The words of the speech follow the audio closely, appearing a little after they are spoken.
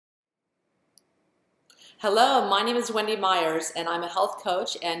Hello, my name is Wendy Myers, and I'm a health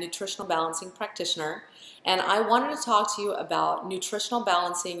coach and nutritional balancing practitioner. And I wanted to talk to you about nutritional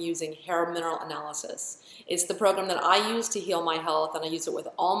balancing using hair mineral analysis. It's the program that I use to heal my health, and I use it with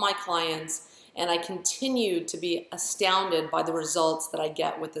all my clients, and I continue to be astounded by the results that I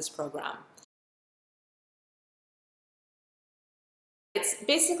get with this program. It's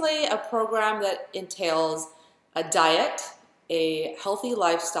basically a program that entails a diet, a healthy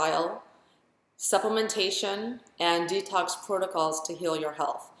lifestyle, supplementation, and detox protocols to heal your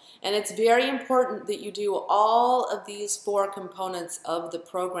health. And it's very important that you do all of these four components of the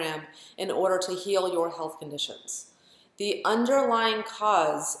program in order to heal your health conditions. The underlying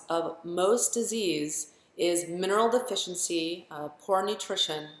cause of most disease is mineral deficiency, poor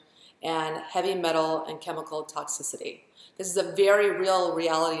nutrition, and heavy metal and chemical toxicity. This is a very real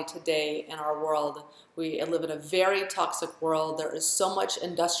reality today in our world. We live in a very toxic world. There is so much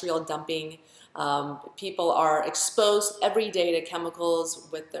industrial dumping. People are exposed every day to chemicals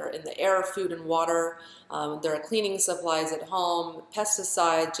in the air, food, and water. There are cleaning supplies at home,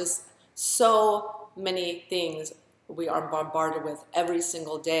 pesticides, just so many things we are bombarded with every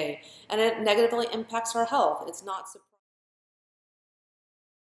single day. And it negatively impacts our health. It's not surprising.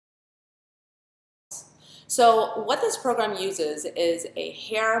 So what this program uses is a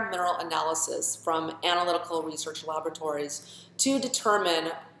hair mineral analysis from analytical research laboratories to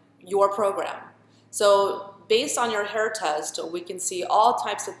determine your program. So based on your hair test, we can see all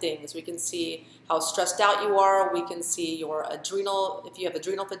types of things. We can see how stressed out you are. We can see your adrenal, if you have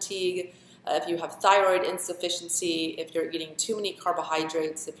adrenal fatigue, if you have thyroid insufficiency, if you're eating too many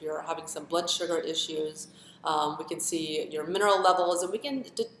carbohydrates, if you're having some blood sugar issues. We can see your mineral levels, and we can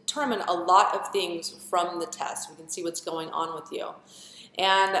determine a lot of things from the test. We can see what's going on with you.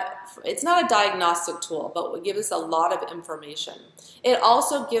 And it's not a diagnostic tool, but it gives us a lot of information. It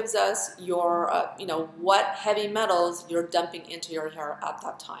also gives us your, what heavy metals you're dumping into your hair at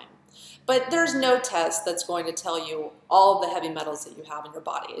that time. But there's no test that's going to tell you all the heavy metals that you have in your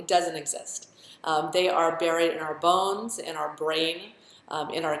body. It doesn't exist. They are buried in our bones, in our brain,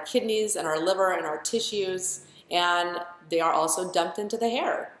 in our kidneys, and our liver, and our tissues, and they are also dumped into the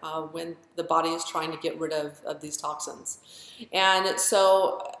hair when the body is trying to get rid of these toxins. And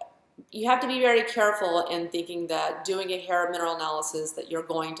so you have to be very careful in thinking that doing a hair mineral analysis that you're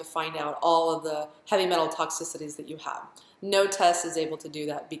going to find out all of the heavy metal toxicities that you have. No test is able to do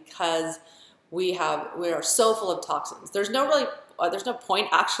that because we are so full of toxins. There's no point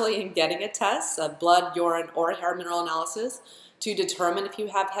actually in getting a test, a blood, urine, or hair mineral analysis to determine if you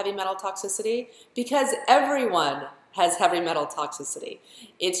have heavy metal toxicity, because everyone has heavy metal toxicity.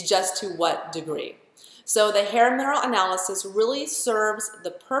 It's just to what degree. So the hair mineral analysis really serves the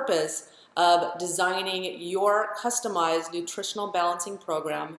purpose of designing your customized nutritional balancing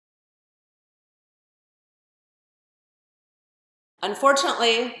program.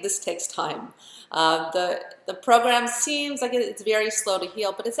 Unfortunately, this takes time. The program seems like it's very slow to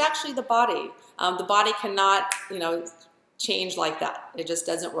heal, but it's actually the body. The body cannot, change like that. It just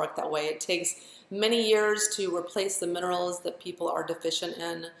doesn't work that way. It takes many years to replace the minerals that people are deficient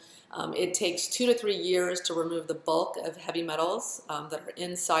in. It takes 2 to 3 years to remove the bulk of heavy metals that are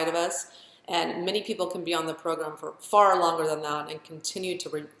inside of us. And many people can be on the program for far longer than that and continue to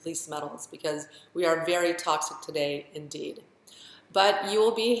release metals because we are very toxic today indeed. But you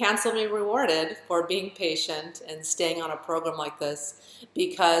will be handsomely rewarded for being patient and staying on a program like this,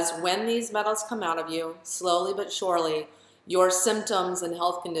 because when these metals come out of you, slowly but surely, your symptoms and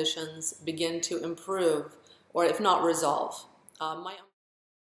health conditions begin to improve, or if not resolve.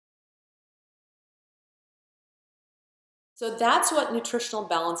 So that's what nutritional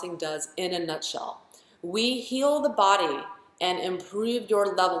balancing does in a nutshell. We heal the body and improve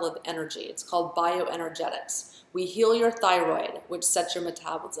your level of energy. It's called bioenergetics. We heal your thyroid, which sets your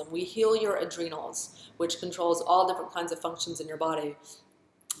metabolism. We heal your adrenals, which controls all different kinds of functions in your body.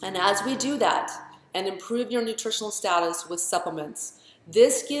 And as we do that and improve your nutritional status with supplements,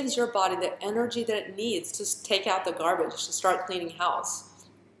 this gives your body the energy that it needs to take out the garbage, to start cleaning house.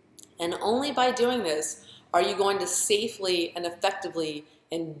 And only by doing this are you going to safely and effectively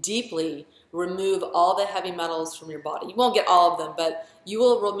and deeply remove all the heavy metals from your body. You won't get all of them, but you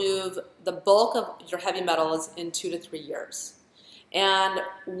will remove the bulk of your heavy metals in 2 to 3 years. And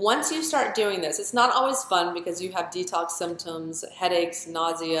once you start doing this, it's not always fun because you have detox symptoms, headaches,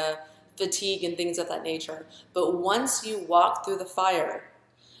 nausea, fatigue, and things of that nature. But once you walk through the fire,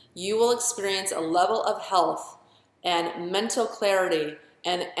 you will experience a level of health and mental clarity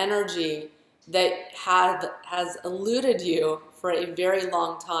and energy that has eluded you for a very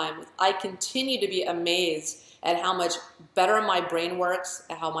long time. I continue to be amazed at how much better my brain works,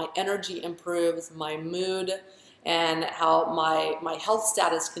 at how my energy improves, my mood, and how my health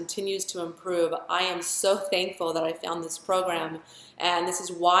status continues to improve. I am so thankful that I found this program, and this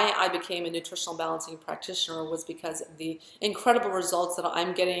is why I became a nutritional balancing practitioner, was because of the incredible results that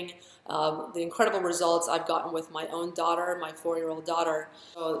I'm getting, the incredible results I've gotten with my own daughter, my 4-year-old daughter.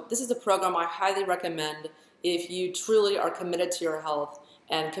 So this is a program I highly recommend if you truly are committed to your health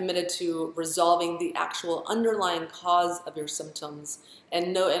and committed to resolving the actual underlying cause of your symptoms,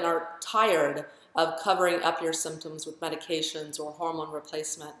 and are tired of covering up your symptoms with medications or hormone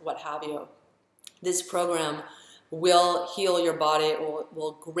replacement, what have you. This program will heal your body. It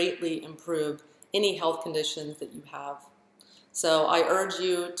will greatly improve any health conditions that you have. So I urge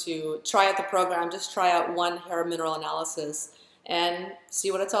you to try out the program. Just try out one hair mineral analysis and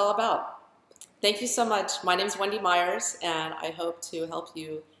see what it's all about. Thank you so much. My name is Wendy Myers, and I hope to help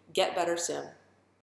you get better soon.